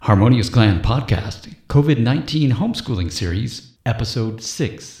Harmonious Clan Podcast, COVID-19 Homeschooling Series, Episode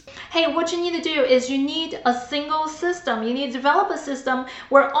 6. Hey, what you need to do is you need a single system. You need to develop a system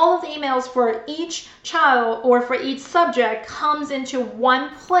where all of the emails for each child or for each subject comes into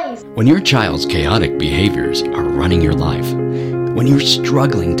one place. When your child's chaotic behaviors are running your life, when you're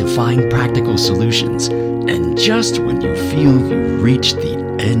struggling to find practical solutions, and just when you feel you've reached the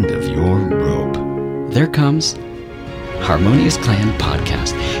end of your rope, there comes Harmonious Clan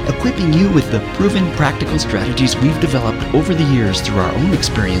Podcast, equipping you with the proven practical strategies we've developed over the years through our own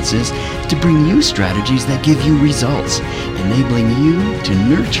experiences to bring you strategies that give you results, enabling you to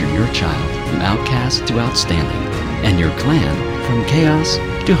nurture your child from outcast to outstanding, and your clan from chaos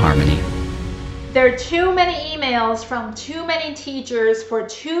to harmony. There are too many emails from too many teachers for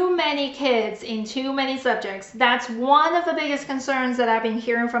too many kids in too many subjects. That's one of the biggest concerns that I've been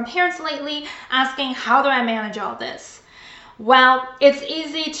hearing from parents lately, asking, how do I manage all this? Well, it's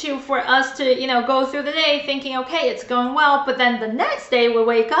easy for us to, go through the day thinking, okay, it's going well, but then the next day we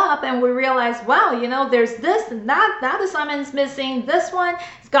wake up and we realize, wow, there's this and that assignment's missing, this one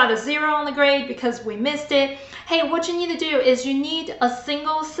has got a 0 on the grade because we missed it. Hey, what you need to do is you need a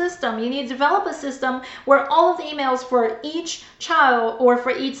single system. You need to develop a system where all of the emails for each child or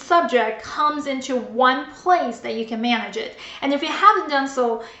for each subject comes into one place that you can manage it. And if you haven't done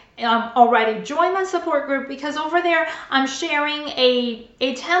so already, join my support group, because over there I'm sharing a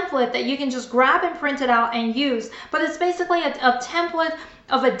template that you can just grab and print it out and use. But it's basically a template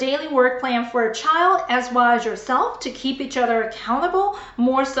of a daily work plan for a child as well as yourself to keep each other accountable,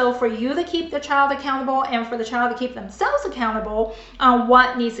 more so for you to keep the child accountable and for the child to keep themselves accountable on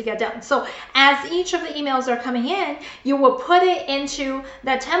what needs to get done. So as each of the emails are coming in, you will put it into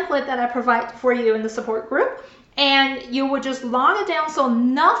that template that I provide for you in the support group, and you would just log it down so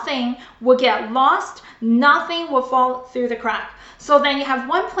nothing will get lost, nothing will fall through the crack. So then you have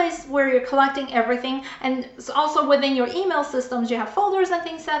one place where you're collecting everything, and also within your email systems you have folders and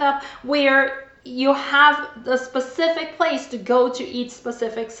things set up where you have the specific place to go to each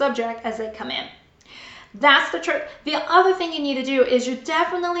specific subject as they come in. That's the trick. The other thing you need to do is you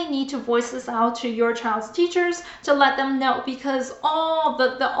definitely need to voice this out to your child's teachers to let them know, because all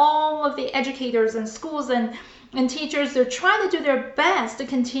of the educators and schools and teachers, they're trying to do their best to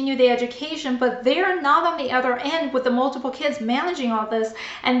continue the education, but they're not on the other end with the multiple kids managing all this,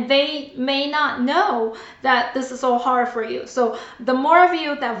 and they may not know that this is so hard for you. So the more of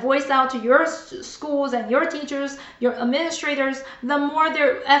you that voice out to your schools and your teachers, your administrators, the more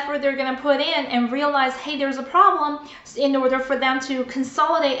effort they're going to put in and realize, hey, there's a problem, in order for them to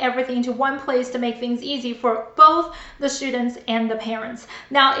consolidate everything into one place to make things easy for both the students and the parents.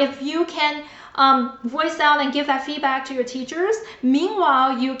 Now, if you can voice out and give that feedback to your teachers,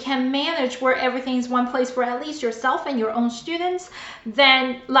 meanwhile you can manage where everything's one place for at least yourself and your own students,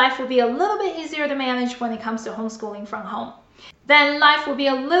 then life will be a little bit easier to manage when it comes to homeschooling from home. Then life will be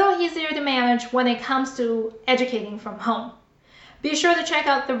a little easier to manage when it comes to educating from home. Be sure to check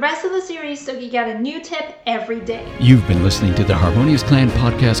out the rest of the series so you get a new tip every day. You've been listening to the Harmonious Clan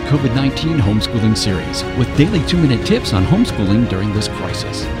Podcast COVID-19 Homeschooling Series with daily 2-minute tips on homeschooling during this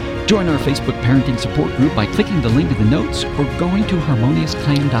crisis. Join our Facebook parenting support group by clicking the link in the notes or going to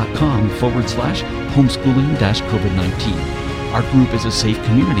harmoniousclan.com/homeschooling-COVID-19. Our group is a safe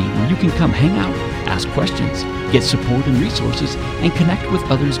community where you can come hang out, ask questions, get support and resources, and connect with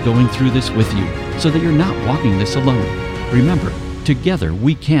others going through this with you so that you're not walking this alone. Remember, together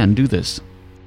we can do this.